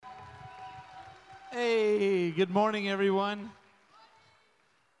Hey, good morning, everyone.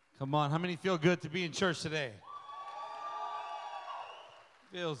 Come on, how many feel good to be in church today?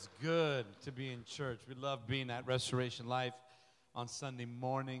 Feels good to be in church. We love being at Restoration Life on Sunday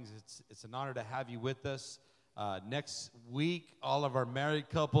mornings. It's an honor to have you with us. Next week, all of our married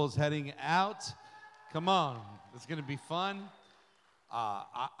couples heading out. Come on, it's going to be fun.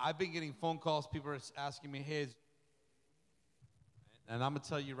 I've been getting phone calls. People are asking me, hey, and I'm going to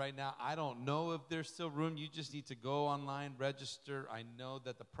tell you right now, I don't know if there's still room. You just need to go online, register. I know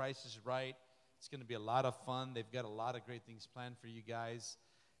that the price is right. It's going to be a lot of fun. They've got a lot of great things planned for you guys.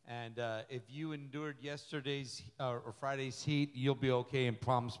 And if you endured yesterday's or Friday's heat, you'll be okay in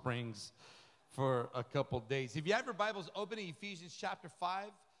Palm Springs for a couple days. If you have your Bibles open in Ephesians chapter 5,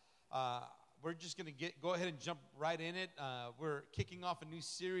 we're just going to go ahead and jump right in it. We're kicking off a new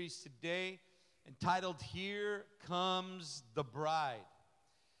series today entitled, Here Comes the Bride.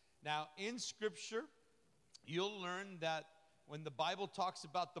 Now, in Scripture, you'll learn that when the Bible talks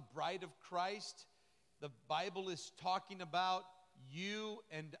about the bride of Christ, the Bible is talking about you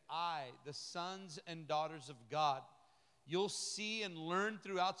and I, the sons and daughters of God. You'll see and learn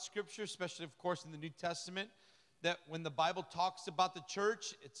throughout Scripture, especially, of course, in the New Testament, that when the Bible talks about the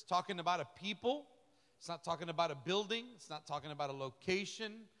church, it's talking about a people. It's not talking about a building. It's not talking about a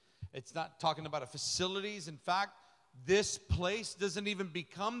location. It's not talking about facilities. In fact, this place doesn't even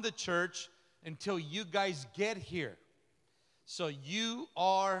become the church until you guys get here. So you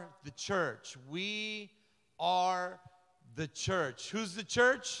are the church. We are the church. Who's the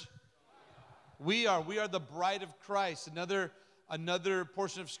church? We are. We are the bride of Christ. Another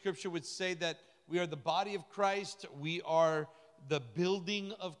portion of Scripture would say that we are the body of Christ. We are the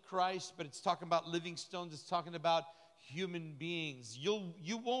building of Christ. But it's talking about living stones. It's talking about human beings.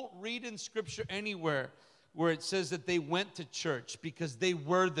 You won't read in Scripture anywhere where it says that they went to church, because they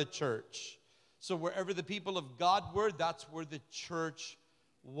were the church. So wherever the people of God were, that's where the church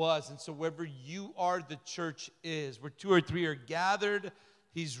was. And so wherever you are, the church is. Where two or three are gathered,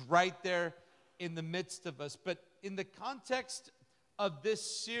 He's right there in the midst of us. But in the context of this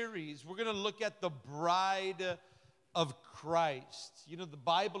series, we're going to look at the bride of Christ. You know, the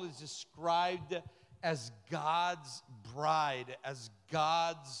Bible is described as God's bride, as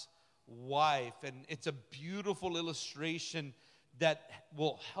God's wife. And it's a beautiful illustration that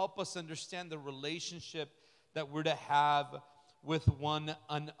will help us understand the relationship that we're to have with one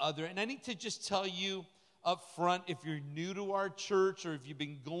another. And I need to just tell you up front, if you're new to our church, or if you've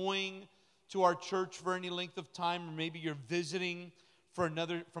been going to our church for any length of time, or maybe you're visiting from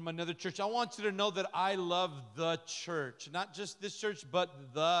another church, I want you to know that I love the church. Not just this church,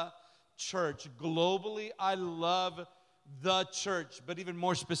 but the church. Globally, I love the church. But even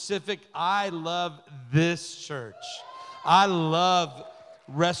more specific, I love this church. I love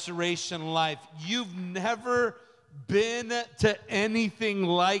Restoration Life. You've never been to anything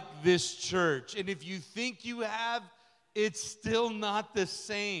like this church. And if you think you have, it's still not the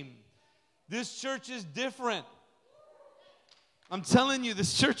same. This church is different. I'm telling you,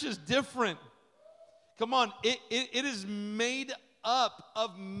 this church is different. Come on, it is made up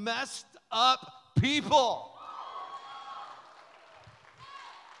of messed up people.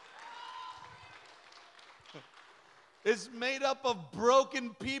 It's made up of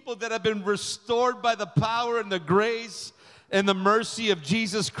broken people that have been restored by the power and the grace and the mercy of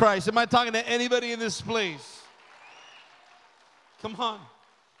Jesus Christ. Am I talking to anybody in this place? Come on.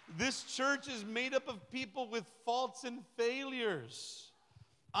 This church is made up of people with faults and failures.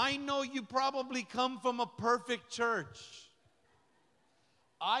 I know you probably come from a perfect church.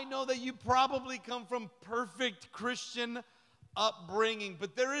 I know that you probably come from perfect Christian upbringing,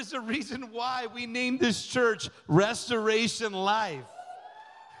 but there is a reason why we named this church Restoration Life.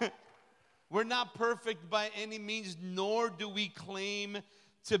 We're not perfect by any means, nor do we claim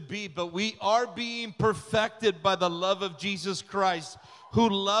to be, but we are being perfected by the love of Jesus Christ, who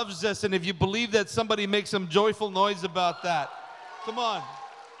loves us. And if you believe that, somebody make some joyful noise about that. Come on.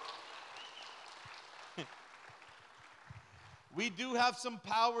 We do have some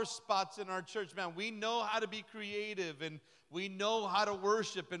power spots in our church, man. We know how to be creative, and we know how to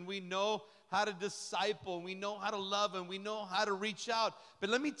worship, and we know how to disciple, we know how to love, and we know how to reach out. But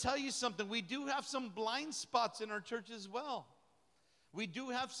let me tell you something. We do have some blind spots in our church as well. We do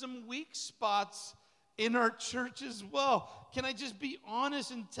have some weak spots in our church as well. Can I just be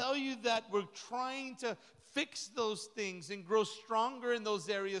honest and tell you that we're trying to fix those things and grow stronger in those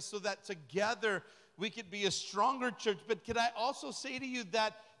areas so that together we could be a stronger church. But can I also say to you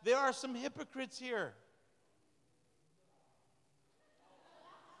that there are some hypocrites here?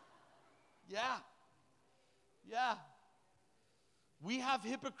 Yeah. We have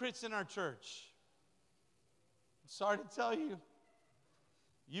hypocrites in our church. sorry to tell you.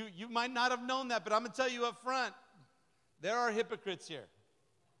 You might not have known that, but I'm going to tell you up front, there are hypocrites here.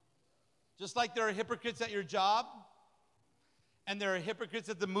 Just like there are hypocrites at your job, and there are hypocrites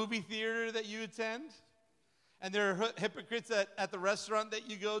at the movie theater that you attend, and there are hypocrites at the restaurant that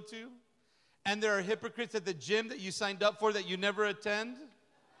you go to, and there are hypocrites at the gym that you signed up for that you never attend,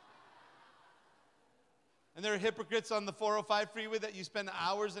 and there are hypocrites on the 405 freeway that you spend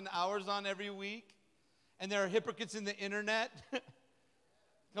hours and hours on every week, and there are hypocrites in the internet.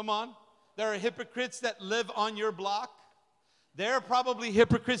 Come on. There are hypocrites that live on your block. There are probably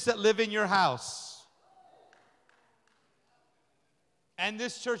hypocrites that live in your house. And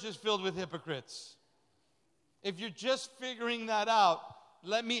this church is filled with hypocrites. If you're just figuring that out,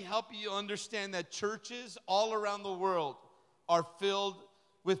 let me help you understand that churches all around the world are filled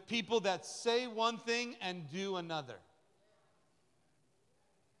with people that say one thing and do another.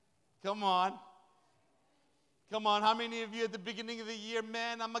 Come on. Come on, how many of you at the beginning of the year,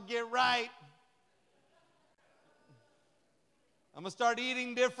 man, I'm going to get right. I'm going to start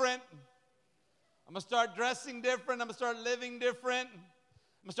eating different. I'm going to start dressing different. I'm going to start living different.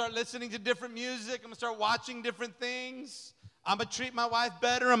 I'm going to start listening to different music. I'm going to start watching different things. I'm going to treat my wife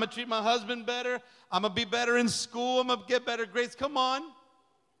better. I'm going to treat my husband better. I'm going to be better in school. I'm going to get better grades. Come on.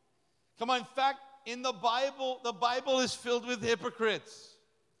 Come on. In fact, in the Bible is filled with hypocrites.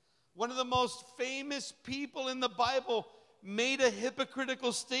 One of the most famous people in the Bible made a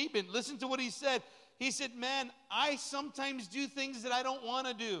hypocritical statement. Listen to what he said. He said, man, I sometimes do things that I don't want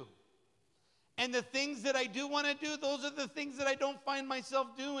to do. And the things that I do want to do, those are the things that I don't find myself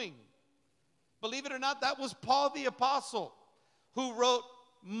doing. Believe it or not, that was Paul the Apostle, who wrote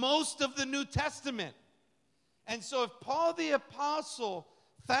most of the New Testament. And so if Paul the Apostle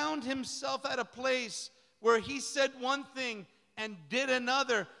found himself at a place where he said one thing and did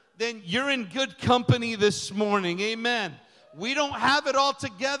another, then you're in good company this morning. Amen. We don't have it all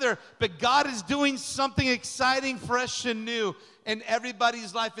together, but God is doing something exciting, fresh, and new in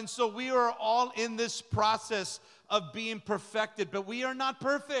everybody's life. And so we are all in this process of being perfected, but we are not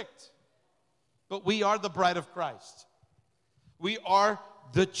perfect. But we are the bride of Christ. We are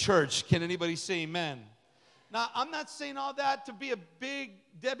the church. Can anybody say amen? Now, I'm not saying all that to be a big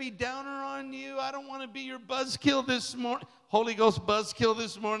Debbie Downer on you. I don't want to be your buzzkill this morning. Holy Ghost buzzkill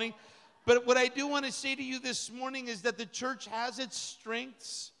this morning. But what I do want to say to you this morning is that the church has its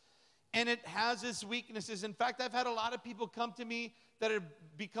strengths and it has its weaknesses. In fact, I've had a lot of people come to me that have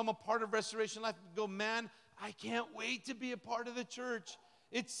become a part of Restoration Life and go, man, I can't wait to be a part of the church.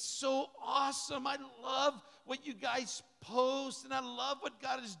 It's so awesome. I love what you guys post, and I love what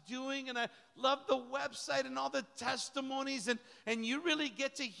God is doing, and I love the website and all the testimonies, and you really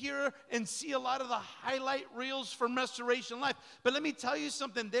get to hear and see a lot of the highlight reels from Restoration Life. But let me tell you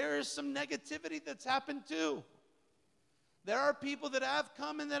something. There is some negativity that's happened too. There are people that have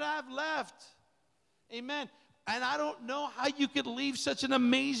come and that have left. Amen. And I don't know how you could leave such an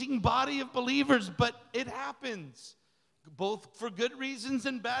amazing body of believers, but it happens. Both for good reasons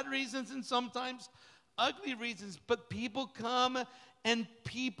and bad reasons, and sometimes ugly reasons. But people come and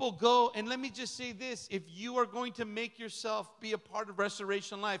people go. And let me just say this. If you are going to make yourself be a part of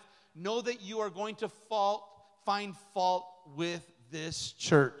Restoration Life, know that you are going to find fault with this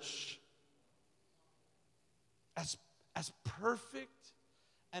church. As perfect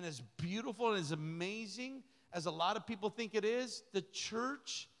and as beautiful and as amazing as a lot of people think it is, the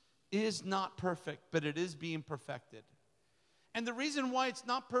church is not perfect, but it is being perfected. And the reason why it's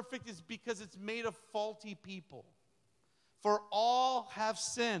not perfect is because it's made of faulty people. For all have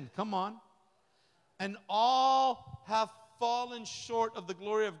sinned. Come on. And all have fallen short of the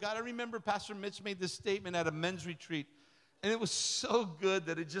glory of God. I remember Pastor Mitch made this statement at a men's retreat. And it was so good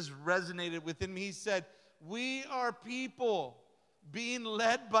that it just resonated within me. He said, we are people being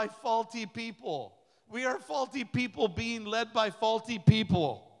led by faulty people. We are faulty people being led by faulty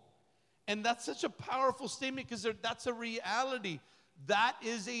people. And that's such a powerful statement because that's a reality. That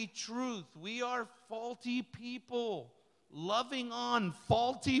is a truth. We are faulty people, loving on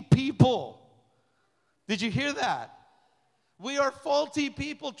faulty people. Did you hear that? We are faulty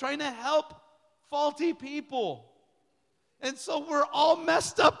people trying to help faulty people. And so we're all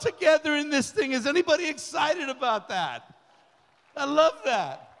messed up together in this thing. Is anybody excited about that? I love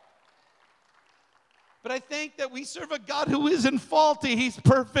that. But I think that we serve a God who isn't faulty. He's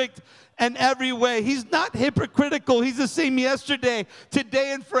perfect in every way. He's not hypocritical. He's the same yesterday,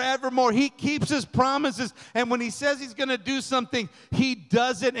 today, and forevermore. He keeps his promises. And when he says he's going to do something, he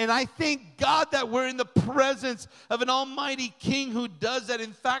does it. And I thank God that we're in the presence of an almighty king who does that.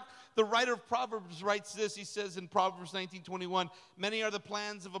 In fact, the writer of Proverbs writes this. He says in Proverbs 19:21, many are the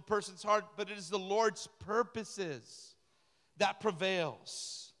plans of a person's heart, but it is the Lord's purposes that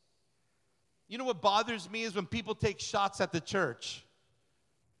prevails. You know what bothers me is when people take shots at the church.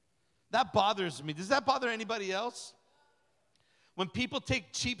 That bothers me. Does that bother anybody else? When people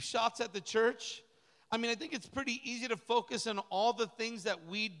take cheap shots at the church, I mean, I think it's pretty easy to focus on all the things that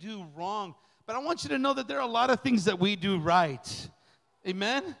we do wrong. But I want you to know that there are a lot of things that we do right.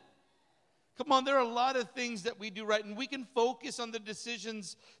 Amen? Come on, there are a lot of things that we do right. And we can focus on the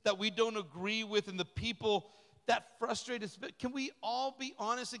decisions that we don't agree with and the people that frustrate us. But can we all be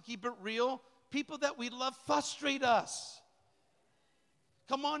honest and keep it real? People that we love frustrate us.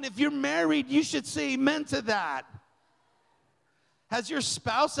 Come on, if you're married, you should say amen to that. Has your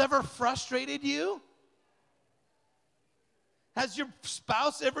spouse ever frustrated you? Has your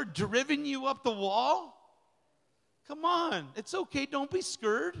spouse ever driven you up the wall? Come on, it's okay, don't be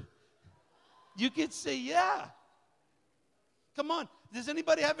scared. You could say, yeah. Come on, does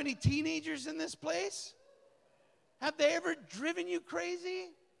anybody have any teenagers in this place? Have they ever driven you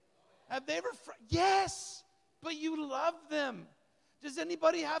crazy? Have they ever, yes, but you love them. Does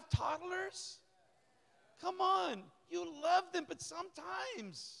anybody have toddlers? Come on, you love them, but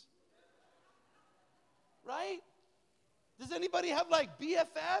sometimes, right? Does anybody have like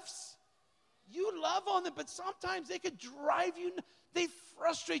BFFs? You love on them, but sometimes they could drive you, they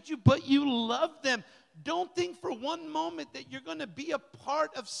frustrate you, but you love them. Don't think for one moment that you're going to be a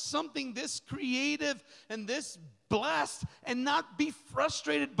part of something this creative and this blessed and not be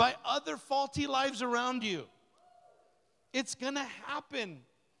frustrated by other faulty lives around you. It's going to happen.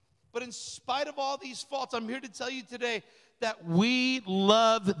 But in spite of all these faults, I'm here to tell you today that we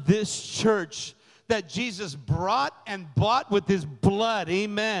love this church that Jesus brought and bought with his blood.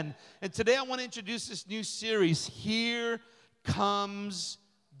 Amen. And today I want to introduce this new series, Here Comes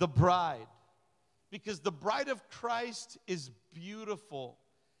the Bride. Because the bride of Christ is beautiful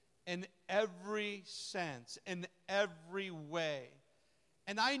in every sense, in every way.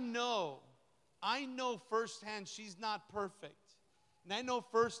 And I know firsthand she's not perfect. And I know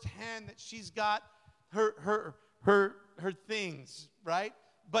firsthand that she's got her things, right?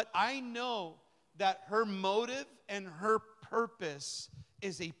 But I know that her motive and her purpose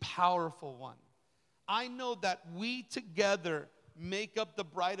is a powerful one. I know that we together make up the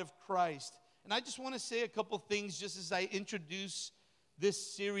bride of Christ. And I just want to say a couple things just as I introduce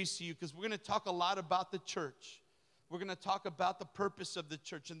this series to you, because we're going to talk a lot about the church. We're going to talk about the purpose of the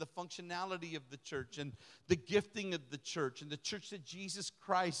church and the functionality of the church and the gifting of the church and the church that Jesus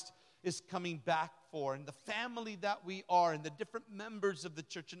Christ is coming back for and the family that we are and the different members of the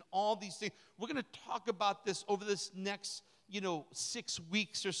church and all these things. We're going to talk about this over this next 6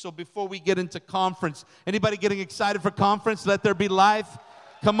 weeks or so before we get into conference. Anybody getting excited for conference? Let there be life.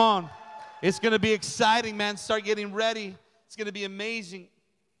 Come on. It's going to be exciting, man. Start getting ready. It's going to be amazing.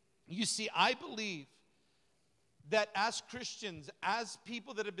 You see, I believe that as Christians, as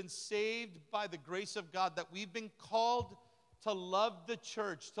people that have been saved by the grace of God, that we've been called to love the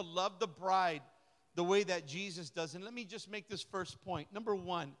church, to love the bride the way that Jesus does. And let me just make this first point. Number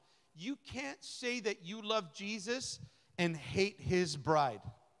one, you can't say that you love Jesus and hate his bride.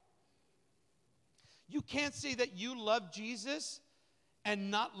 You can't say that you love Jesus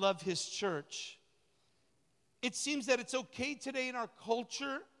and not love his church. It seems that it's okay today in our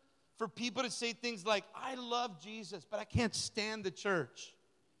culture for people to say things like, I love Jesus, but I can't stand the church.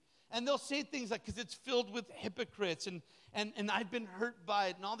 And they'll say things like, because it's filled with hypocrites, and I've been hurt by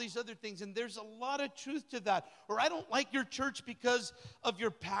it, and all these other things. And there's a lot of truth to that. Or I don't like your church because of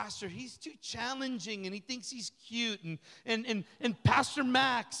your pastor. He's too challenging, and he thinks he's cute. And Pastor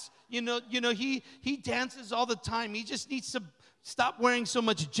Max, he dances all the time. He just needs to stop wearing so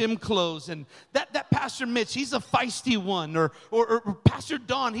much gym clothes. And that Pastor Mitch, he's a feisty one. Or Pastor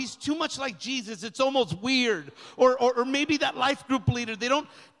Don, he's too much like Jesus. It's almost weird. Or maybe that life group leader, they don't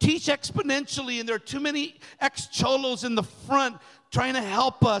teach exponentially, and there are too many ex-cholos in the front trying to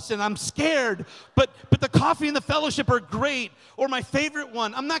help us, and I'm scared. But the coffee and the fellowship are great. Or my favorite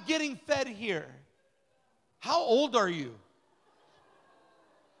one, I'm not getting fed here. How old are you?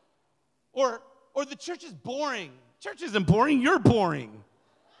 Or the church is boring. Church isn't boring, you're boring.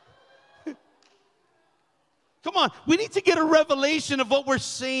 Come on, we need to get a revelation of what we're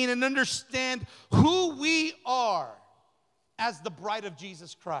saying and understand who we are as the bride of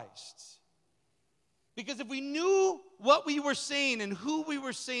Jesus Christ. Because if we knew what we were saying and who we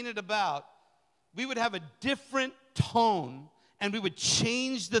were saying it about, we would have a different tone and we would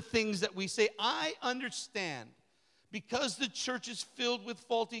change the things that we say. I understand, because the church is filled with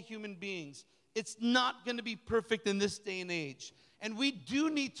faulty human beings, it's not going to be perfect in this day and age. And we do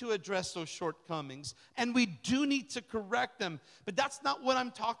need to address those shortcomings. And we do need to correct them. But that's not what I'm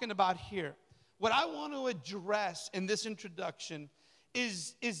talking about here. What I want to address in this introduction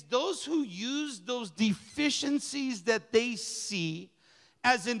is those who use those deficiencies that they see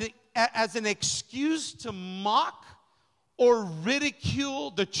as an excuse to mock or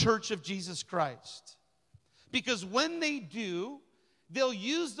ridicule the church of Jesus Christ. Because when they do, they'll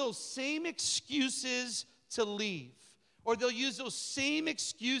use those same excuses to leave. Or they'll use those same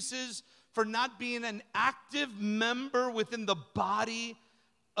excuses for not being an active member within the body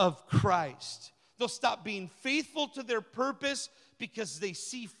of Christ. They'll stop being faithful to their purpose because they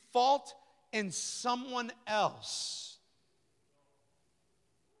see fault in someone else.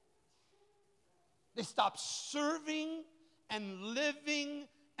 They stop serving and living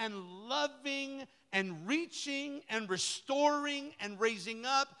and loving and reaching and restoring and raising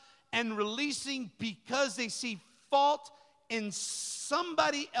up and releasing because they see fault in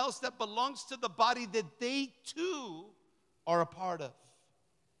somebody else that belongs to the body that they too are a part of.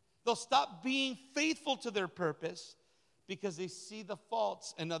 They'll stop being faithful to their purpose because they see the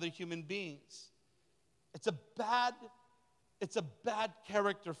faults in other human beings. It's a bad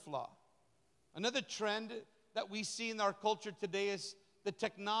character flaw. Another trend that we see in our culture today is the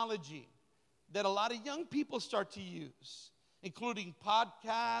technology that a lot of young people start to use, including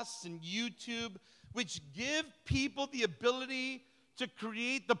podcasts and YouTube, which give people the ability to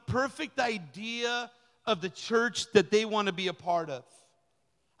create the perfect idea of the church that they want to be a part of.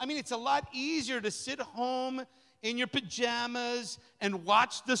 I mean, it's a lot easier to sit home in your pajamas and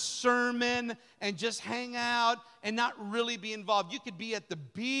watch the sermon and just hang out and not really be involved. You could be at the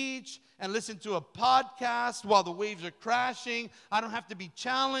beach and listen to a podcast while the waves are crashing. I don't have to be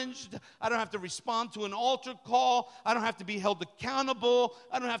challenged. I don't have to respond to an altar call. I don't have to be held accountable.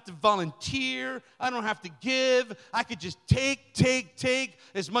 I don't have to volunteer. I don't have to give. I could just take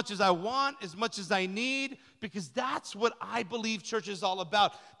as much as I want, as much as I need, because that's what I believe church is all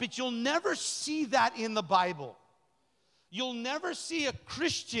about. But you'll never see that in the Bible. You'll never see a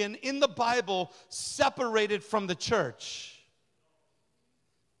Christian in the Bible separated from the church.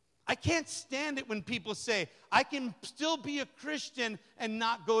 I can't stand it when people say, I can still be a Christian and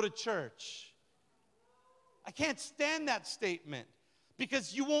not go to church. I can't stand that statement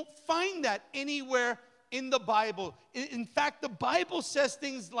because you won't find that anywhere in the Bible. In fact, the Bible says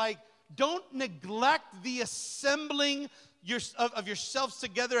things like, don't neglect the assembling of yourselves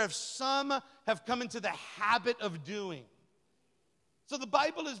together as some have come into the habit of doing. So the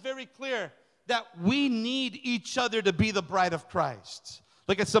Bible is very clear that we need each other to be the bride of Christ.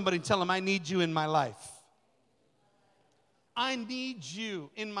 Look at somebody and tell them, I need you in my life. I need you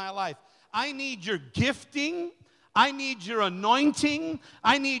in my life. I need your gifting. I need your anointing.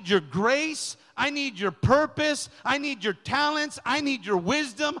 I need your grace. I need your purpose. I need your talents. I need your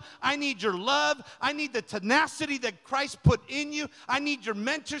wisdom. I need your love. I need the tenacity that Christ put in you. I need your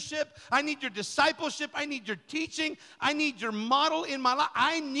mentorship. I need your discipleship. I need your teaching. I need your model in my life.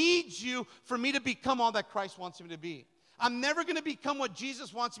 I need you for me to become all that Christ wants me to be. I'm never going to become what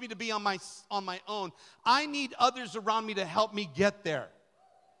Jesus wants me to be on my own. I need others around me to help me get there.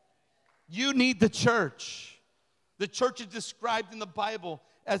 You need the church. The church is described in the Bible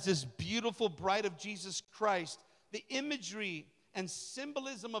as this beautiful bride of Jesus Christ. The imagery and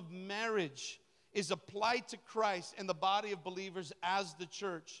symbolism of marriage is applied to Christ and the body of believers as the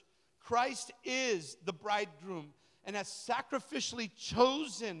church. Christ is the bridegroom and has sacrificially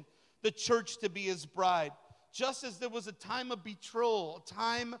chosen the church to be his bride. Just as there was a time of betrothal, a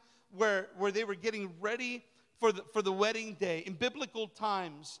time where they were getting ready for the wedding day. In biblical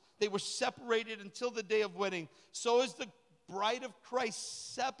times, they were separated until the day of wedding. So is the bride of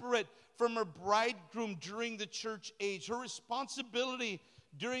Christ separate from her bridegroom during the church age. Her responsibility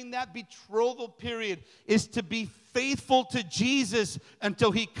during that betrothal period is to be faithful to Jesus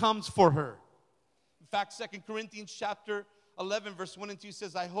until he comes for her. In fact, 2 Corinthians chapter 11, verse 1 and 2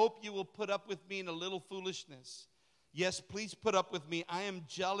 says, I hope you will put up with me in a little foolishness. Yes, please put up with me. I am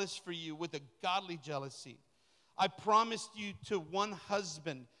jealous for you with a godly jealousy. I promised you to one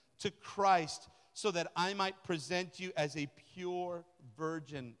husband, to Christ, so that I might present you as a pure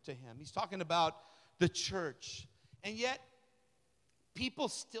virgin to him. He's talking about the church. And yet, people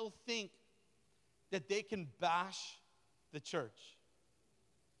still think that they can bash the church.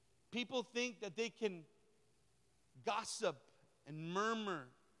 People think that they can gossip and murmur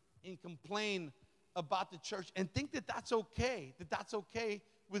and complain about the church and think that that's okay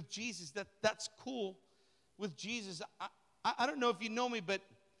with Jesus, that's cool with Jesus. I don't know if you know me, but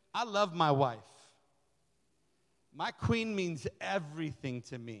I love my wife. My queen means everything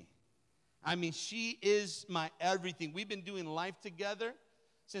to me. I mean, she is my everything. We've been doing life together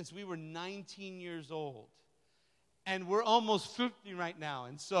since we were 19 years old. And we're almost 50 right now.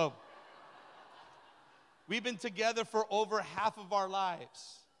 And so we've been together for over half of our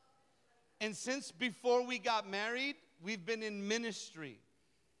lives. And since before we got married, we've been in ministry.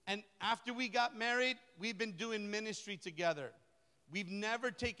 And after we got married, we've been doing ministry together. We've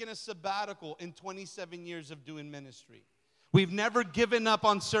never taken a sabbatical in 27 years of doing ministry. We've never given up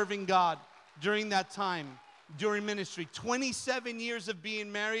on serving God during that time, during ministry. 27 years of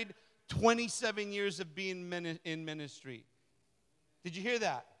being married, 27 years of being in ministry. Did you hear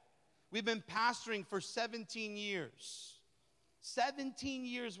that? We've been pastoring for 17 years. 17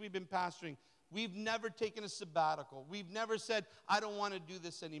 years we've been pastoring. We've never taken a sabbatical. We've never said, I don't want to do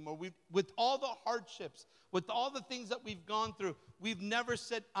this anymore. With all the hardships, with all the things that we've gone through, we've never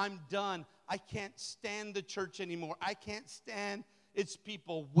said, I'm done. I can't stand the church anymore. I can't stand its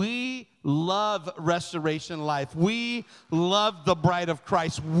people. We love Restoration Life. We love the bride of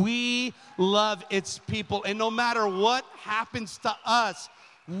Christ. We love its people. And no matter what happens to us,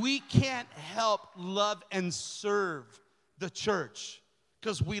 we can't help love and serve the church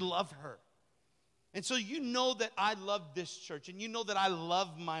because we love her. And so you know that I love this church, and you know that I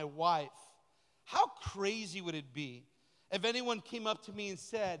love my wife. How crazy would it be if anyone came up to me and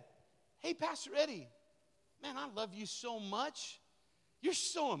said, hey, Pastor Eddie, man, I love you so much. You're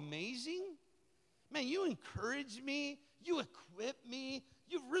so amazing. Man, you encourage me. You equip me.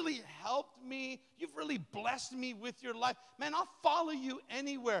 You've really helped me. You've really blessed me with your life. Man, I'll follow you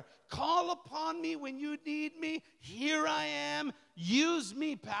anywhere. Call upon me when you need me. Here I am. Use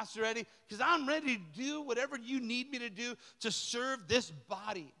me, Pastor Eddie, because I'm ready to do whatever you need me to do to serve this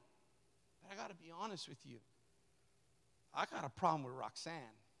body. But I got to be honest with you. I got a problem with Roxanne.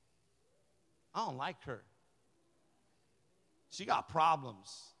 I don't like her. She got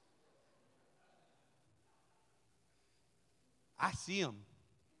problems. I see them.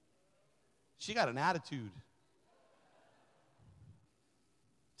 She got an attitude.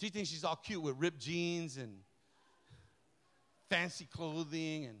 She thinks she's all cute with ripped jeans and fancy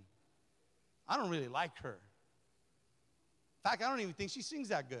clothing, and I don't really like her. In fact, I don't even think she sings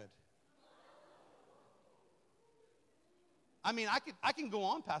that good. I mean, I can go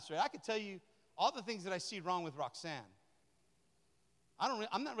on, Pastor. I could tell you all the things that I see wrong with Roxanne.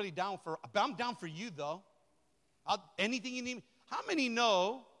 I'm not really down for, but I'm down for you, though. Anything you need. How many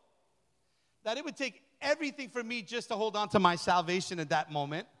know that it would take everything for me just to hold on to my salvation at that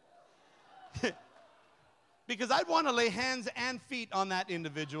moment? Because I'd want to lay hands and feet on that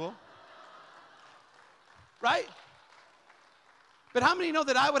individual. Right? But how many know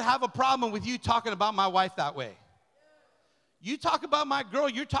that I would have a problem with you talking about my wife that way? You talk about my girl,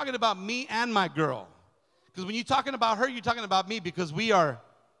 you're talking about me and my girl. Because when you're talking about her, you're talking about me, because we are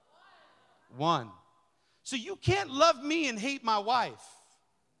one. So you can't love me and hate my wife.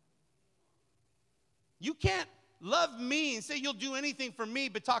 You can't love me and say you'll do anything for me,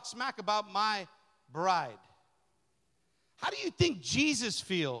 but talk smack about my bride. How do you think Jesus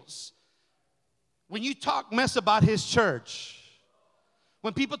feels when you talk mess about his church?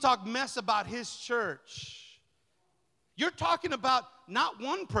 When people talk mess about his church, you're talking about not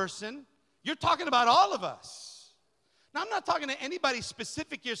one person, you're talking about all of us. Now, I'm not talking to anybody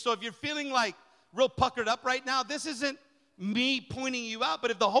specific here, so if you're feeling like real puckered up right now, this isn't me pointing you out, but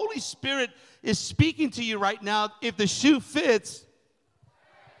if the Holy Spirit is speaking to you right now, if the shoe fits.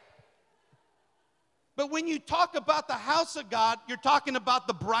 But when you talk about the house of God, you're talking about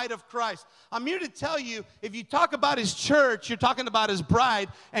the bride of Christ. I'm here to tell you, if you talk about his church, you're talking about his bride,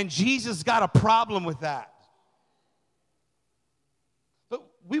 and Jesus got a problem with that. But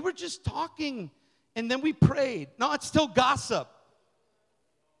we were just talking, and then we prayed. No, it's still gossip.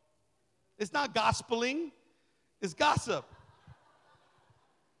 It's not gospeling. It's gossip.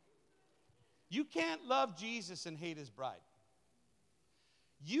 You can't love Jesus and hate his bride.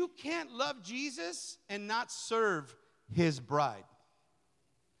 You can't love Jesus and not serve his bride.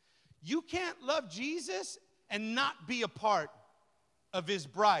 You can't love Jesus and not be a part of his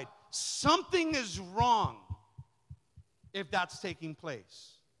bride. Something is wrong if that's taking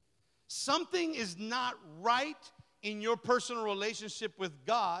place. Something is not right in your personal relationship with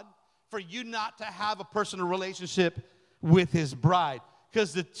God for you not to have a personal relationship with his bride.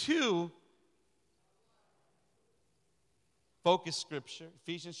 Because the two focus scripture,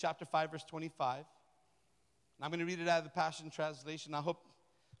 Ephesians chapter 5, verse 25. And I'm going to read it out of the Passion Translation. I hope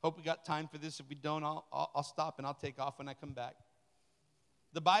we got time for this. If we don't, I'll stop and I'll take off when I come back.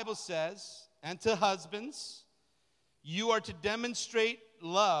 The Bible says, and to husbands, you are to demonstrate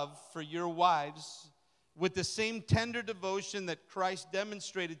love for your wives with the same tender devotion that Christ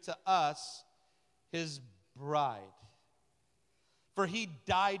demonstrated to us, his bride. For he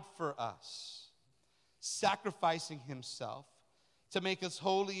died for us, sacrificing himself to make us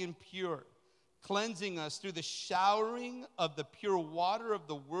holy and pure, cleansing us through the showering of the pure water of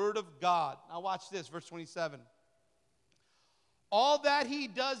the Word of God. Now watch this, verse 27. All that he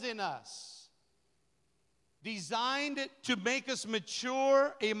does in us, designed to make us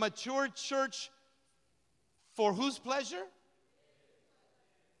mature, a mature church, for whose pleasure?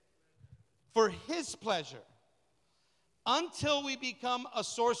 For his pleasure. Until we become a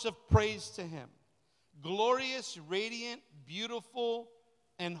source of praise to him. Glorious, radiant, beautiful,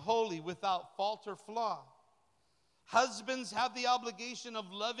 and holy, without fault or flaw. Husbands have the obligation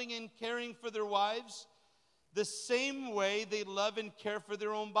of loving and caring for their wives the same way they love and care for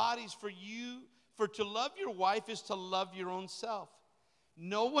their own bodies. For to love your wife is to love your own self.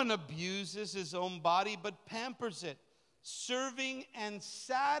 No one abuses his own body, but pampers it, serving and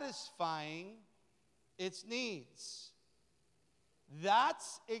satisfying its needs.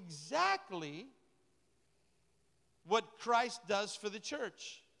 That's exactly what Christ does for the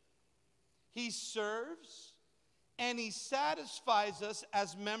church. He serves and he satisfies us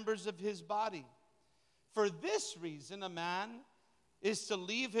as members of his body. For this reason, a man is to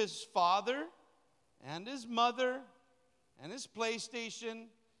leave his father and his mother and his PlayStation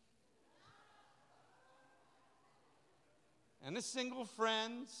and his single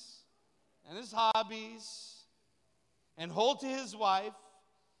friends and his hobbies and hold to his wife,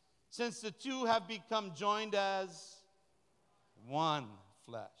 since the two have become joined as one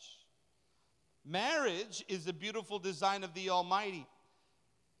flesh. Marriage is a beautiful design of the Almighty,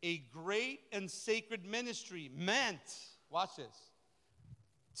 a great and sacred ministry meant, watch this,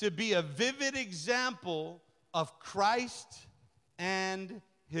 to be a vivid example of Christ and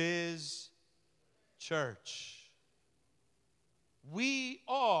his church. We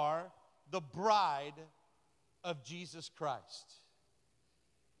are the bride of Jesus Christ.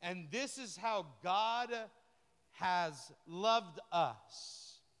 And this is how God has loved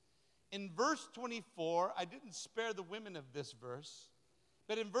us. In verse 24, I didn't spare the women of this verse,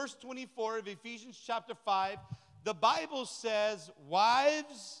 but in verse 24 of Ephesians chapter 5, the Bible says,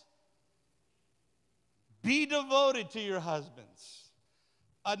 wives, be devoted to your husbands.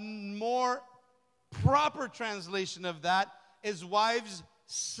 A more proper translation of that is, wives,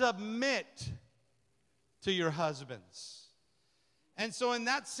 submit to your husbands. And so in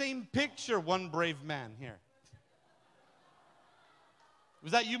that same picture, one brave man here.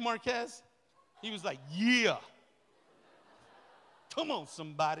 Was that you, Marquez? He was like, yeah. Come on,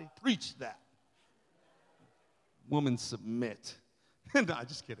 somebody. Preach that. Woman, submit. No,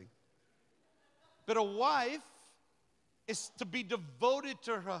 just kidding. But a wife is to be devoted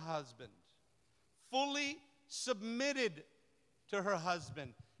to her husband. Fully submitted to her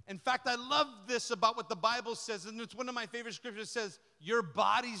husband. In fact, I love this about what the Bible says, and it's one of my favorite scriptures. It says, your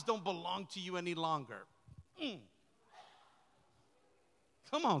bodies don't belong to you any longer.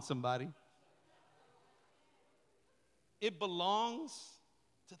 Come on, somebody. It belongs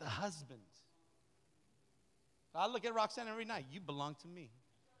to the husband. I look at Roxanne every night. You belong to me.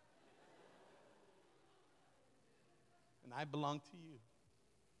 And I belong to you.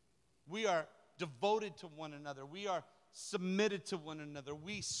 We are devoted to one another. We are submitted to one another.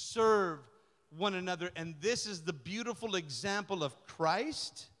 We serve one another. And this is the beautiful example of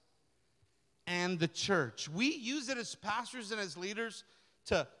Christ and the church. We use it as pastors and as leaders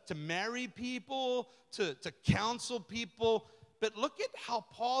to marry people, to counsel people. But look at how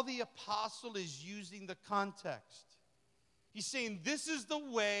Paul the Apostle is using the context. He's saying this is the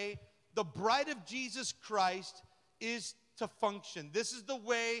way the bride of Jesus Christ is to function. This is the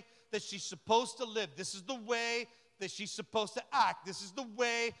way that she's supposed to live. This is the way that she's supposed to act. This is the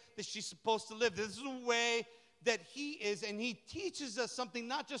way that she's supposed to live. This is the way that he is. And he teaches us something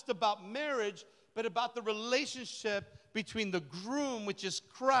not just about marriage, but about the relationship between the groom, which is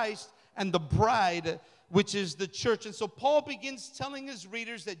Christ, and the bride, which is the church. And so Paul begins telling his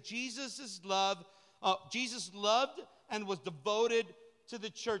readers that Jesus loved and was devoted to the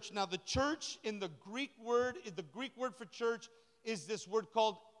church. Now, the church in the Greek word for church is this word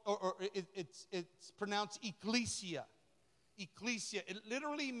called, it's pronounced ecclesia. Ecclesia. It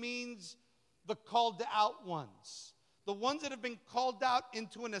literally means the called out ones. The ones that have been called out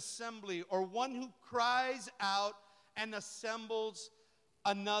into an assembly, or one who cries out and assembles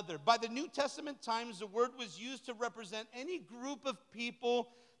another. By the New Testament times, the word was used to represent any group of people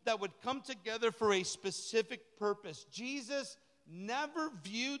that would come together for a specific purpose. Jesus never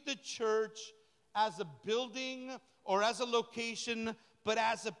viewed the church as a building or as a location, but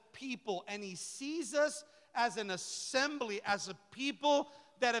as a people. And he sees us as an assembly, as a people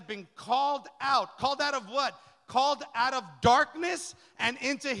that have been called out. Called out of what? Called out of darkness and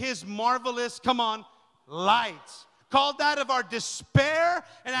into his marvelous, come on, light. Called out of our despair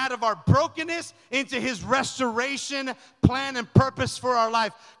and out of our brokenness into his restoration plan and purpose for our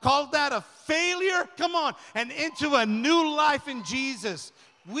life. Called out of failure, come on, and into a new life in Jesus.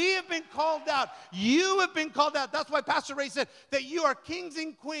 We have been called out. You have been called out. That's why Pastor Ray said that you are kings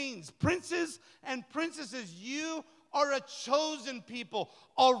and queens, princes and princesses. You are a chosen people,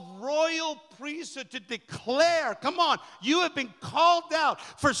 a royal priesthood to declare. Come on, you have been called out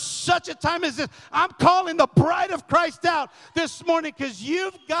for such a time as this. I'm calling the bride of Christ out this morning because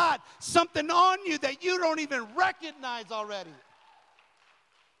you've got something on you that you don't even recognize already.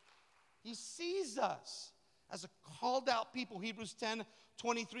 He sees us as a called out people. Hebrews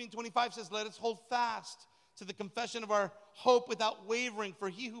 10:23 and 25 says, let us hold fast to the confession of our hope without wavering, for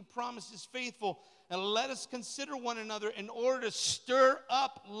he who promised is faithful. And let us consider one another in order to stir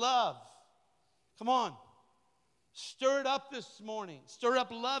up love. Come on. Stir it up this morning. Stir up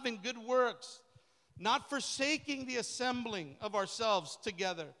love and good works. Not forsaking the assembling of ourselves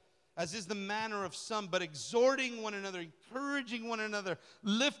together, as is the manner of some, but exhorting one another, encouraging one another,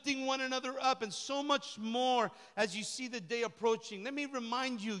 lifting one another up, and so much more as you see the day approaching. Let me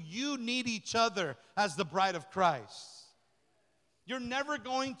remind you, you need each other as the bride of Christ. You're never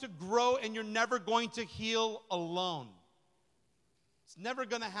going to grow and you're never going to heal alone. It's never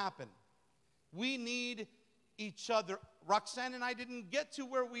going to happen. We need each other. Roxanne and I didn't get to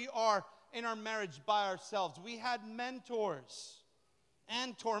where we are in our marriage by ourselves. We had mentors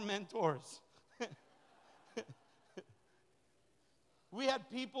and tormentors. We had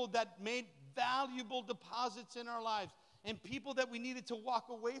people that made valuable deposits in our lives and people that we needed to walk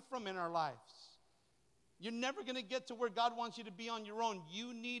away from in our lives. You're never going to get to where God wants you to be on your own.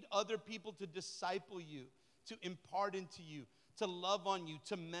 You need other people to disciple you, to impart into you, to love on you,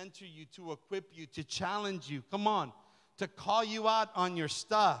 to mentor you, to equip you, to challenge you. Come on, to call you out on your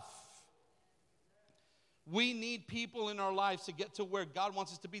stuff. We need people in our lives to get to where God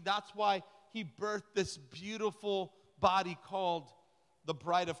wants us to be. That's why he birthed this beautiful body called the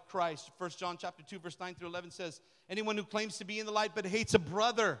bride of Christ. 1 John chapter 2, verse 9 through 11 says, anyone who claims to be in the light but hates a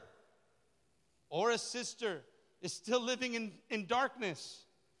brother or a sister is still living in darkness.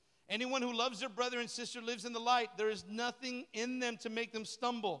 Anyone who loves their brother and sister lives in the light. There is nothing in them to make them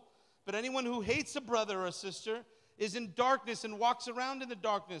stumble. But anyone who hates a brother or a sister is in darkness and walks around in the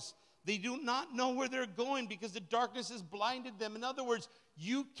darkness. They do not know where they're going because the darkness has blinded them. In other words,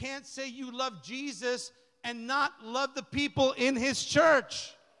 you can't say you love Jesus and not love the people in his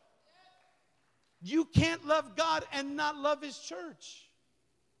church. You can't love God and not love his church.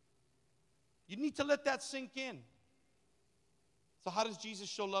 You need to let that sink in. So how does Jesus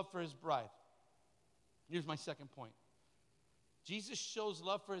show love for his bride? Here's my second point. Jesus shows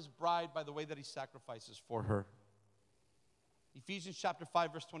love for his bride by the way that he sacrifices for her. Ephesians chapter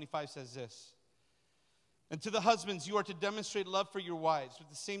 5, verse 25 says this. And to the husbands, you are to demonstrate love for your wives with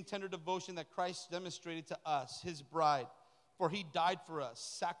the same tender devotion that Christ demonstrated to us, his bride. For he died for us,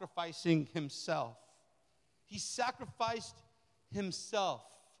 sacrificing himself. He sacrificed himself.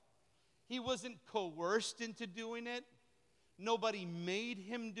 He wasn't coerced into doing it. Nobody made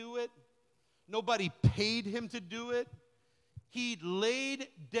him do it. Nobody paid him to do it. He laid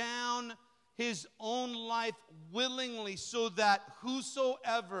down his own life willingly so that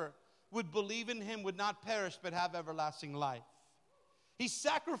whosoever would believe in him would not perish but have everlasting life. He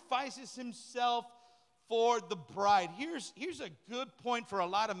sacrifices himself for the bride. Here's a good point for a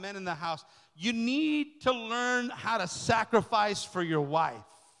lot of men in the house. You need to learn how to sacrifice for your wife.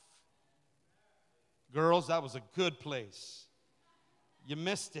 Girls, that was a good place. You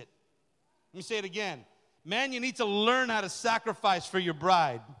missed it. Let me say it again. Man, you need to learn how to sacrifice for your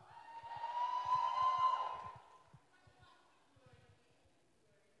bride.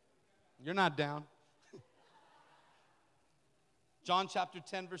 You're not down. John chapter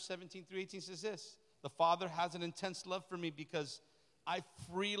 10, verse 17 through 18 says this. The Father has an intense love for me because I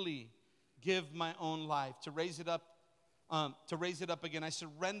freely give my own life to raise it up again. I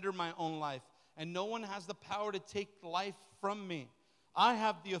surrender my own life. And no one has the power to take life from me. I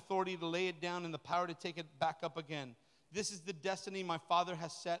have the authority to lay it down and the power to take it back up again. This is the destiny my Father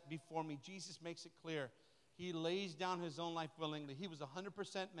has set before me. Jesus makes it clear. He lays down his own life willingly. He was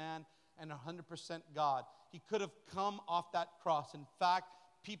 100% man and 100% God. He could have come off that cross. In fact,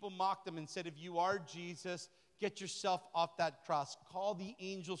 people mocked him and said, if you are Jesus, get yourself off that cross. Call the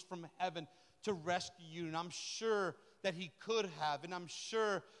angels from heaven to rescue you. And I'm sure that he could have, and I'm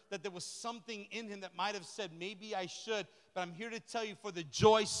sure that there was something in him that might have said, maybe I should, But I'm here to tell you, for the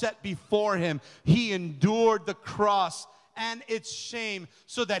joy set before him, he endured the cross and its shame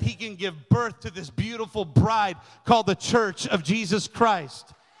so that he can give birth to this beautiful bride called the Church of Jesus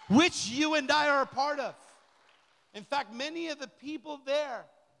Christ, which you and I are a part of. In fact, many of the people there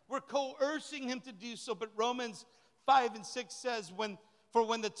were coercing him to do so. But Romans 5 and 6 says, For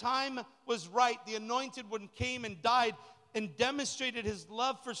when the time was right, the Anointed One came and died and demonstrated his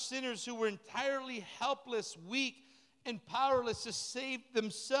love for sinners who were entirely helpless, weak, and powerless to save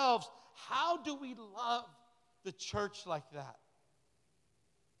themselves. How do we love the church like that?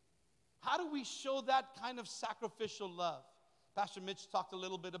 How do we show that kind of sacrificial love? Pastor Mitch talked a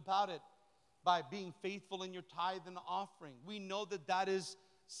little bit about it by being faithful in your tithe and offering. We know that that is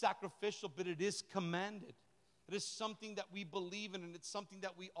sacrificial, but it is commanded. It is something that we believe in, and it's something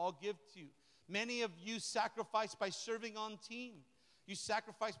that we all give to. Many of you sacrifice by serving on team. You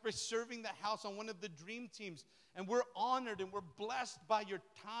sacrifice by serving the house on one of the dream teams. And we're honored and we're blessed by your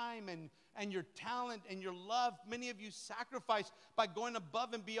time and your talent and your love. Many of you sacrifice by going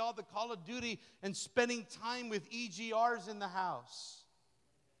above and beyond the call of duty and spending time with EGRs in the house.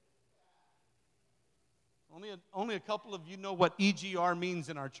 Only a couple of you know what EGR means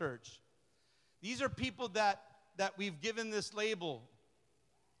in our church. These are people that we've given this label,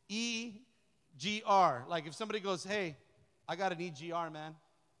 EGR. Like if somebody goes, hey, I got an EGR, man.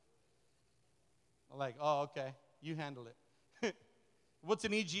 I'm like, oh, okay, you handle it. What's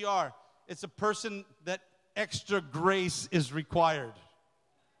an EGR? It's a person that extra grace is required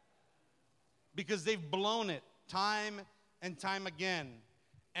because they've blown it time and time again,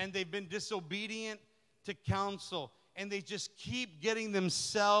 and they've been disobedient to counsel, and they just keep getting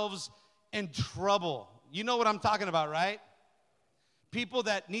themselves in trouble. You know what I'm talking about, right? People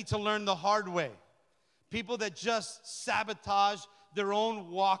that need to learn the hard way. People that just sabotage their own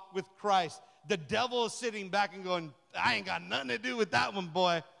walk with Christ. The devil is sitting back and going, I ain't got nothing to do with that one,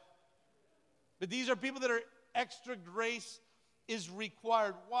 boy. But these are people that are extra grace is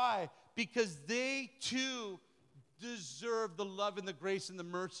required. Why? Because they too deserve the love and the grace and the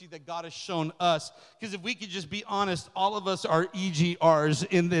mercy that God has shown us. Because if we could just be honest, all of us are EGRs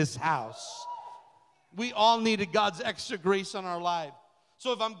in this house. We all needed God's extra grace on our life.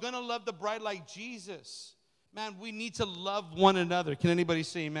 So if I'm going to love the bride like Jesus, man, we need to love one another. Can anybody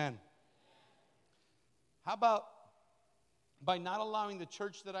say amen? How about by not allowing the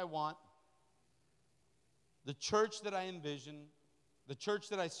church that I want, the church that I envision, the church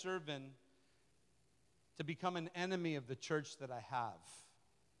that I serve in, to become an enemy of the church that I have?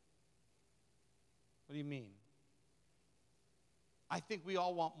 What do you mean? I think we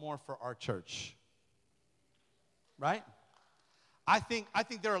all want more for our church. Right? I think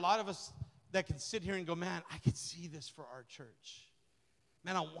there are a lot of us that can sit here and go, man, I could see this for our church.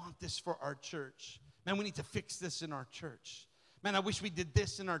 Man, I want this for our church. Man, we need to fix this in our church. Man, I wish we did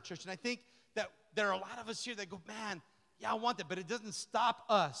this in our church. And I think that there are a lot of us here that go, man, yeah, I want that. But it doesn't stop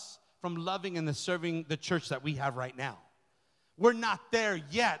us from loving and serving the church that we have right now. We're not there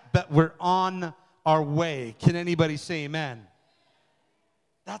yet, but we're on our way. Can anybody say amen?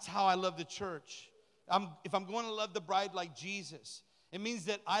 That's how I love the church. If I'm going to love the bride like Jesus, it means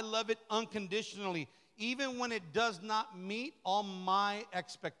that I love it unconditionally, even when it does not meet all my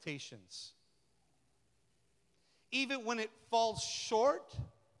expectations. Even when it falls short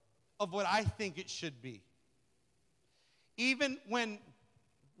of what I think it should be. Even when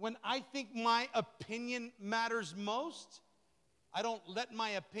I think my opinion matters most, I don't let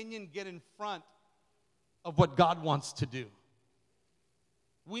my opinion get in front of what God wants to do.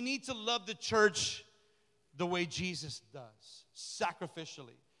 We need to love the church the way Jesus does,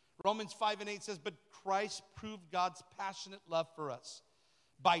 sacrificially. Romans 5 and 8 says, but Christ proved God's passionate love for us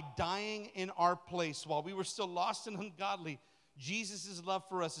by dying in our place. While we were still lost and ungodly, Jesus' love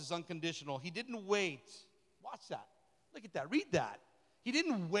for us is unconditional. He didn't wait. Watch that. Look at that. Read that. He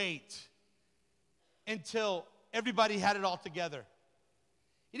didn't wait until everybody had it all together.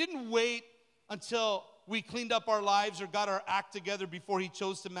 He didn't wait until we cleaned up our lives or got our act together before he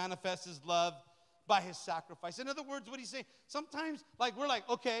chose to manifest his love by his sacrifice. In other words, what he's saying, sometimes we're like,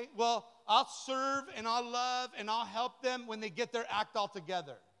 okay, well, I'll serve and I'll love and I'll help them when they get their act all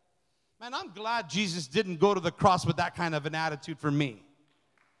together. Man, I'm glad Jesus didn't go to the cross with that kind of an attitude for me.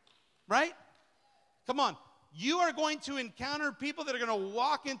 Right? Come on. You are going to encounter people that are going to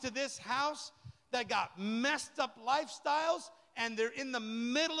walk into this house that got messed up lifestyles, and they're in the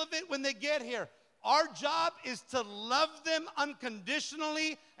middle of it when they get here. Our job is to love them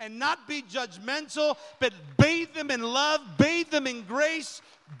unconditionally and not be judgmental, but bathe them in love, bathe them in grace,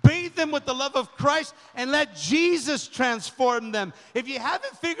 bathe them with the love of Christ, and let Jesus transform them. If you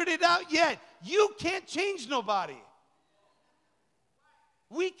haven't figured it out yet, you can't change nobody.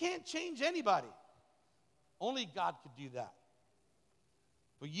 We can't change anybody. Only God could do that.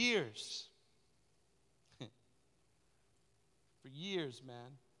 For years. For years,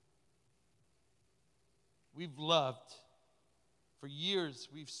 man. We've loved. For years,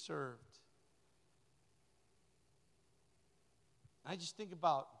 we've served. I just think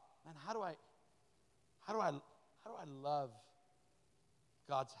about, man, how do I love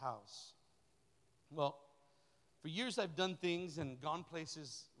God's house? Well, for years I've done things and gone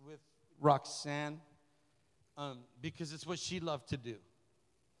places with Roxanne because it's what she loved to do.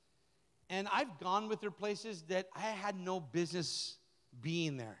 And I've gone with her places that I had no business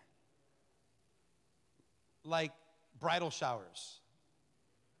being there. Like bridal showers.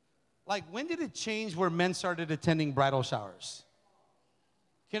 Like, when did it change where men started attending bridal showers?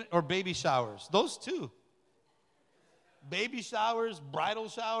 Or baby showers? Those two. Baby showers, bridal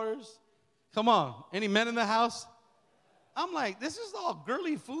showers. Come on, any men in the house? I'm like, this is all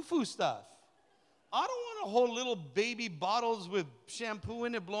girly foo-foo stuff. I don't want to hold little baby bottles with shampoo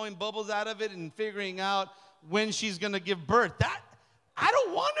in it, blowing bubbles out of it and figuring out when she's going to give birth. That, I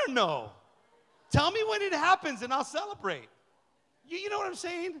don't want to know. Tell me when it happens and I'll celebrate. You know what I'm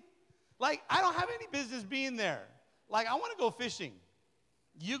saying? Like, I don't have any business being there. Like, I want to go fishing.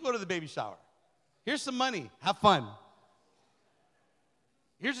 You go to the baby shower. Here's some money. Have fun.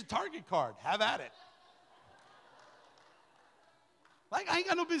 Here's a Target card. Have at it. Like, I ain't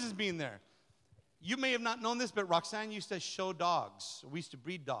got no business being there. You may have not known this, but Roxanne used to show dogs. We used to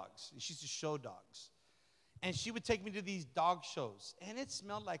breed dogs. She used to show dogs. And she would take me to these dog shows. And it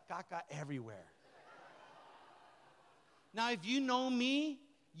smelled like caca everywhere. Now, if you know me,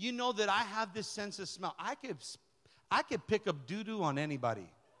 you know that I have this sense of smell. I could pick up doo-doo on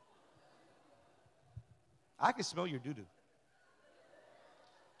anybody. I could smell your doo-doo.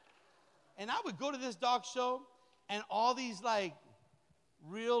 And I would go to this dog show, and all these, like,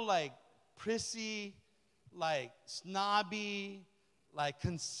 real, like, prissy, like, snobby, like,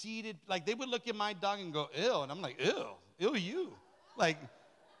 conceited, like, they would look at my dog and go, ew, and I'm like, ew you. Like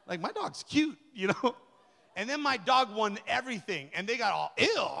my dog's cute, you know? And then my dog won everything, and they got all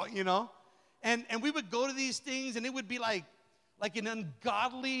ill, you know? And we would go to these things, and it would be like an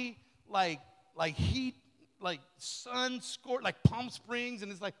ungodly, like heat, like sun scorched, like Palm Springs,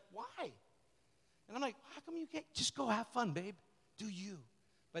 and it's like, why? And I'm like, how come you can't just go have fun, babe? Do you?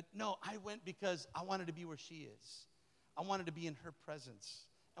 But no, I went because I wanted to be where she is. I wanted to be in her presence.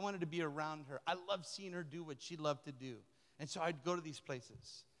 I wanted to be around her. I loved seeing her do what she loved to do. And so I'd go to these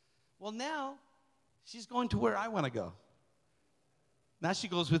places. Well, now she's going to where I want to go. Now she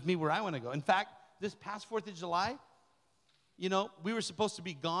goes with me where I want to go. In fact, this past 4th of July, you know, we were supposed to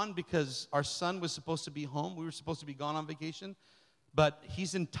be gone because our son was supposed to be home. We were supposed to be gone on vacation. But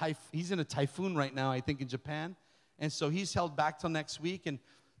he's in a typhoon right now, I think, in Japan. And so he's held back till next week. And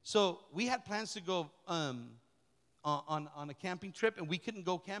so we had plans to go on a camping trip, and we couldn't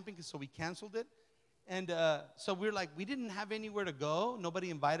go camping, so we canceled it. And so we were like, we didn't have anywhere to go. Nobody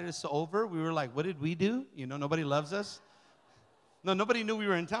invited us over. We were like, what did we do? You know, nobody loves us. No, nobody knew we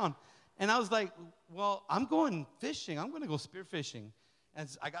were in town. And I was like, well, I'm going fishing. I'm going to go spearfishing.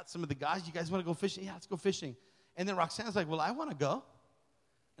 And I got some of the guys, you guys want to go fishing? Yeah, let's go fishing. And then Roxanne's like, well, I want to go.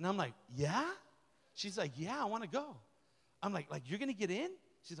 And I'm like, yeah? She's like, yeah, I want to go. I'm like, you're going to get in?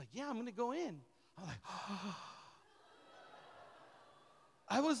 She's like, yeah, I'm going to go in. I'm like, oh.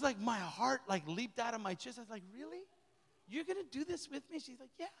 I was like, my heart like leaped out of my chest. I was like, really? You're going to do this with me? She's like,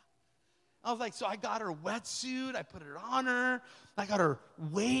 yeah. I was like, so I got her wetsuit. I put it on her. I got her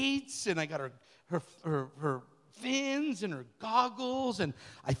weights, and I got her fins and her goggles, and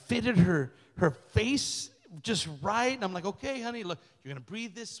I fitted her face just right. And I'm like, okay, honey, look, you're going to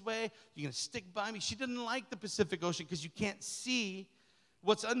breathe this way. You're going to stick by me. She didn't like the Pacific Ocean because you can't see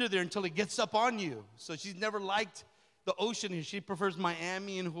what's under there until it gets up on you. So she's never liked the ocean here. She prefers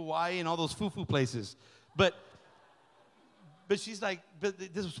Miami and Hawaii and all those foo-foo places. But she's like,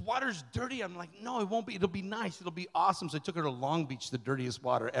 but this water's dirty. I'm like, no, it won't be. It'll be nice. It'll be awesome. So I took her to Long Beach, the dirtiest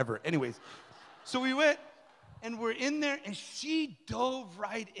water ever. Anyways, so we went, and we're in there, and she dove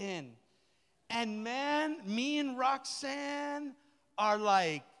right in. And man, me and Roxanne are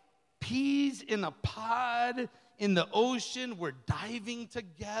like peas in a pod in the ocean. We're diving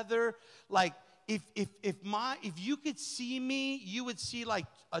together. Like, if you could see me, you would see like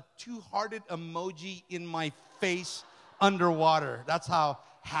a two-hearted emoji in my face underwater. That's how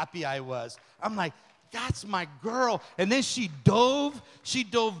happy I was. I'm like, that's my girl. And then she dove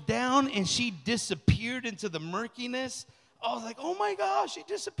down, and she disappeared into the murkiness. I was like, oh my gosh, she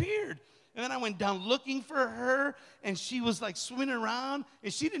disappeared. And then I went down looking for her, and she was like swimming around,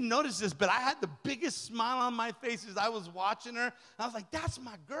 and she didn't notice this, but I had the biggest smile on my face as I was watching her. I was like, that's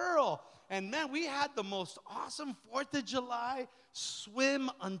my girl. And man, we had the most awesome 4th of July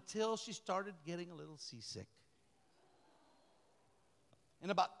swim until she started getting a little seasick.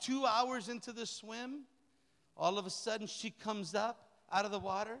 And about 2 hours into the swim, all of a sudden she comes up out of the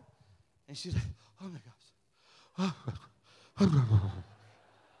water, and she's like, oh my gosh.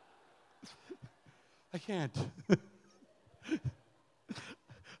 I can't.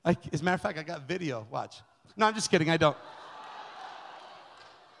 As a matter of fact, I got video. Watch. No, I'm just kidding. I don't.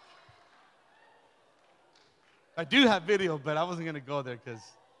 I do have video, but I wasn't going to go there because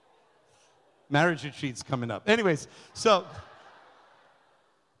marriage retreat's coming up. Anyways, so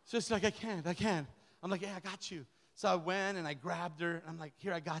it's like, I can't. I'm like, yeah, I got you. So I went and I grabbed her. And I'm like,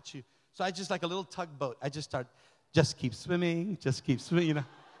 here, I got you. So I just like a little tugboat. I just keep swimming, you know.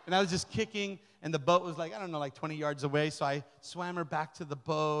 And I was just kicking, and the boat was like, I don't know, like 20 yards away. So I swam her back to the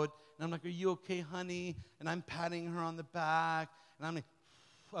boat, and I'm like, are you okay, honey? And I'm patting her on the back, and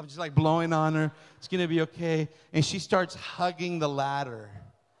I'm just like blowing on her. It's going to be okay. And she starts hugging the ladder.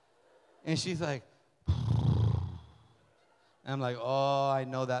 And she's like, and I'm like, oh, I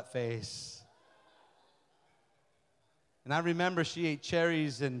know that face. And I remember she ate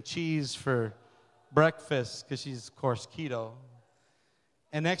cherries and cheese for breakfast because she's, of course, keto.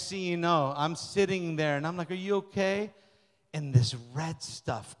 And next thing you know, I'm sitting there, and I'm like, are you okay? And this red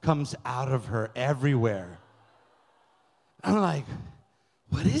stuff comes out of her everywhere. I'm like,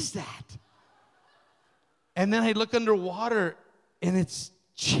 what is that? And then I look underwater, and it's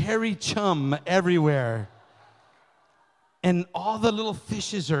cherry chum everywhere. And all the little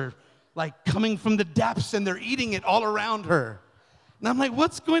fishes are like coming from the depths, and they're eating it all around her. And I'm like,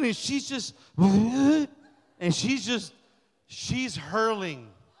 what's going on? She's just, and she's hurling.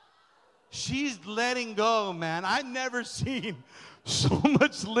 She's letting go, man. I've never seen so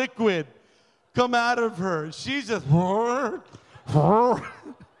much liquid come out of her. She's just,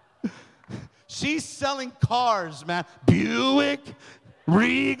 she's selling cars, man. Buick,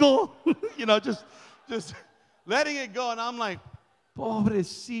 Regal, you know, just letting it go. And I'm like,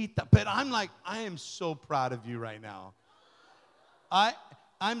 pobrecita. But I'm like, I am so proud of you right now.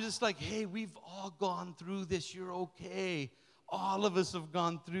 I'm just like, hey, we've all gone through this. You're okay. All of us have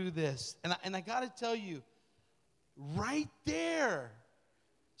gone through this. And I got to tell you, right there,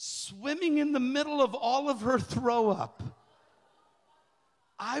 swimming in the middle of all of her throw up,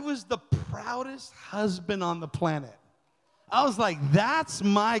 I was the proudest husband on the planet. I was like, that's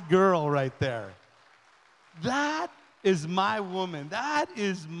my girl right there. That is my woman. That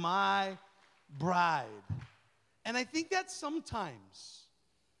is my bride. And I think that sometimes,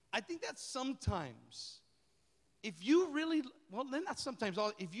 if you really, well, not sometimes,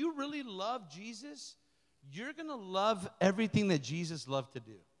 if you really love Jesus, you're going to love everything that Jesus loved to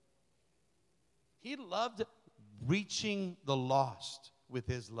do. He loved reaching the lost with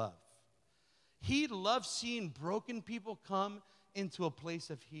his love. He loved seeing broken people come into a place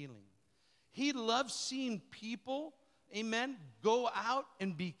of healing. He loved seeing people, amen, go out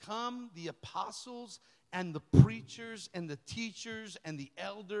and become the apostles and the preachers and the teachers and the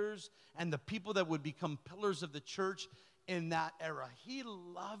elders and the people that would become pillars of the church in that era. He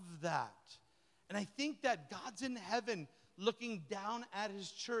loved that. And I think that God's in heaven looking down at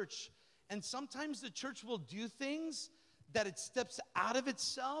his church. And sometimes the church will do things that it steps out of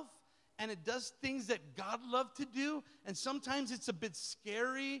itself, and it does things that God loved to do. And sometimes it's a bit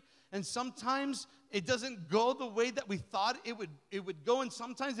scary, and sometimes it doesn't go the way that we thought it would go, and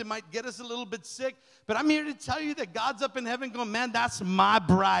sometimes it might get us a little bit sick. But I'm here to tell you that God's up in heaven going, man, that's my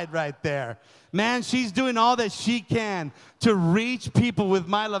bride right there. Man, she's doing all that she can to reach people with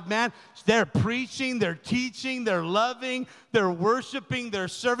my love. Man, they're preaching, they're teaching, they're loving, they're worshiping, they're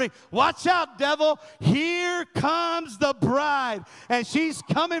serving. Watch out, devil. Here comes the bride, and she's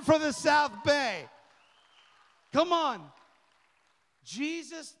coming from the South Bay. Come on.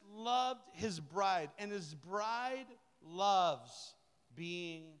 Jesus loved his bride, and his bride loves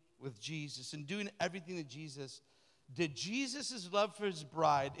being with Jesus and doing everything that Jesus did. Jesus' love for his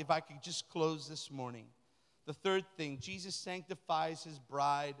bride, if I could just close this morning. The third thing, Jesus sanctifies his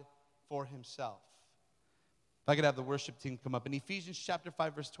bride for himself. If I could have the worship team come up. In Ephesians chapter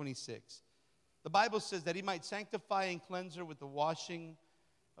 5, verse 26, the Bible says that he might sanctify and cleanse her with the washing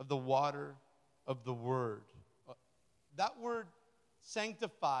of the water of the word. That word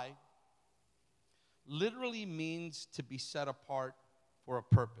sanctify literally means to be set apart for a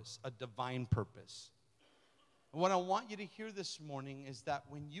purpose, a divine purpose. And what I want you to hear this morning is that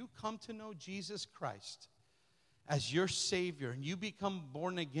when you come to know Jesus Christ as your Savior and you become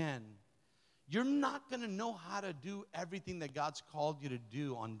born again, you're not going to know how to do everything that God's called you to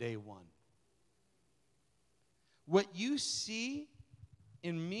do on day one. What you see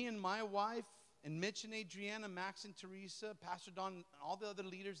in me and my wife, and Mitch and Adriana, Max and Teresa, Pastor Don, and all the other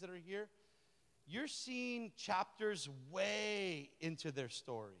leaders that are here, you're seeing chapters way into their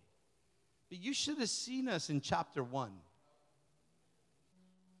story. But you should have seen us in chapter 1.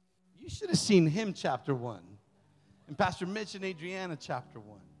 You should have seen him chapter 1. And Pastor Mitch and Adriana chapter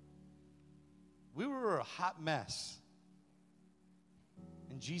 1. We were a hot mess.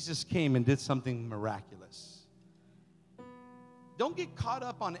 And Jesus came and did something miraculous. Don't get caught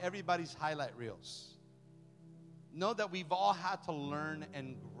up on everybody's highlight reels. Know that we've all had to learn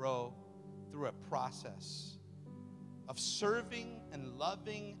and grow through a process of serving and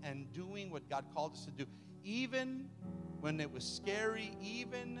loving and doing what God called us to do. Even when it was scary,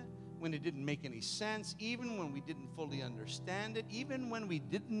 even when it didn't make any sense, even when we didn't fully understand it, even when we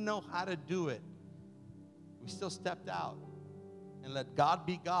didn't know how to do it, we still stepped out and let God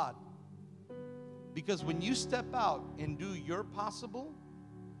be God. Because when you step out and do your possible,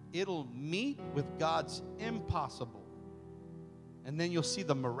 it'll meet with God's impossible. And then you'll see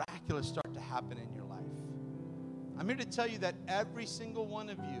the miraculous start to happen in your life. I'm here to tell you that every single one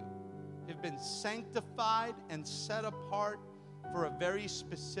of you have been sanctified and set apart for a very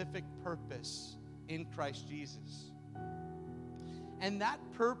specific purpose in Christ Jesus. And that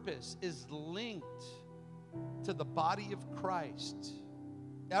purpose is linked to the body of Christ.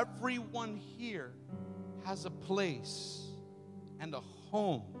 Everyone here has a place and a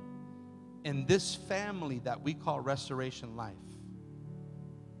home in this family that we call Restoration Life.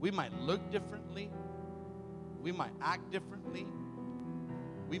 We might look differently. We might act differently.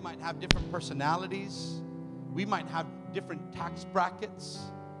 We might have different personalities. We might have different tax brackets.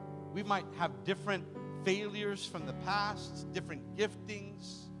 We might have different failures from the past, different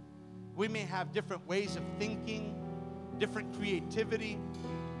giftings. We may have different ways of thinking, different creativity,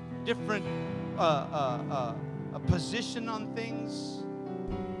 different position on things.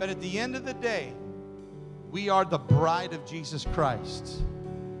 But at the end of the day, we are the bride of Jesus Christ.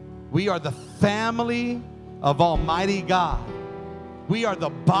 We are the family of Almighty God. We are the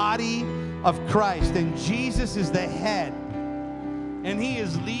body of Christ, and Jesus is the head. And He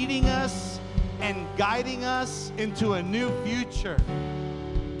is leading us and guiding us into a new future.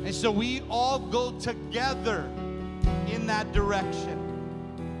 And so we all go together in that direction.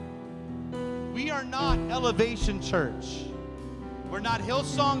 We are not Elevation Church. We're not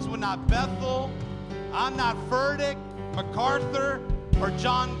Hillsongs. We're not Bethel. I'm not Furtick, MacArthur, or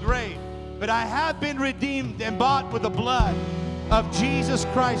John Gray. But I have been redeemed and bought with the blood of Jesus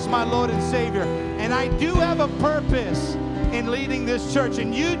Christ, my Lord and Savior. And I do have a purpose in leading this church.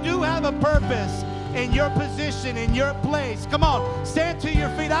 And you do have a purpose in your position, in your place. Come on, stand to your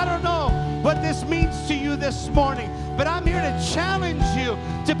feet. I don't know what this means to you this morning, but I'm here to challenge you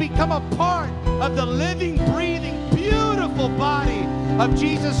to become a part of the living, breathing, beautiful body of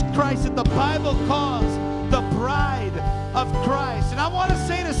Jesus Christ that the Bible calls the bride of Christ. And I want to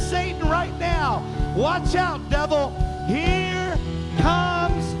say to Satan right now, watch out, devil. Here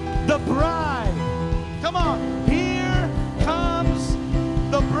comes the bride. Come on, here comes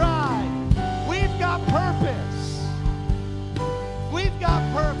the bride.